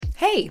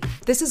Hey,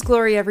 this is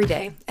Glory Every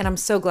Day, and I'm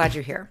so glad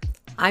you're here.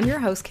 I'm your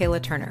host,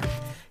 Kayla Turner.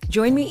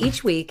 Join me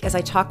each week as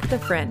I talk with a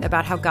friend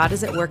about how God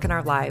is at work in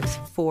our lives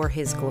for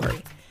His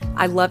glory.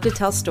 I love to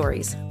tell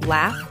stories,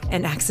 laugh,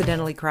 and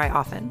accidentally cry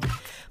often.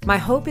 My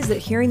hope is that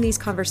hearing these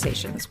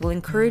conversations will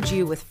encourage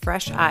you with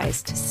fresh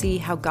eyes to see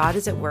how God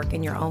is at work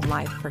in your own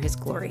life for His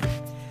glory.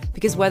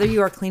 Because whether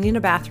you are cleaning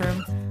a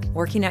bathroom,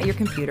 working at your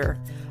computer,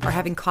 or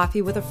having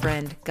coffee with a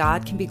friend,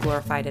 God can be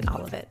glorified in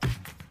all of it.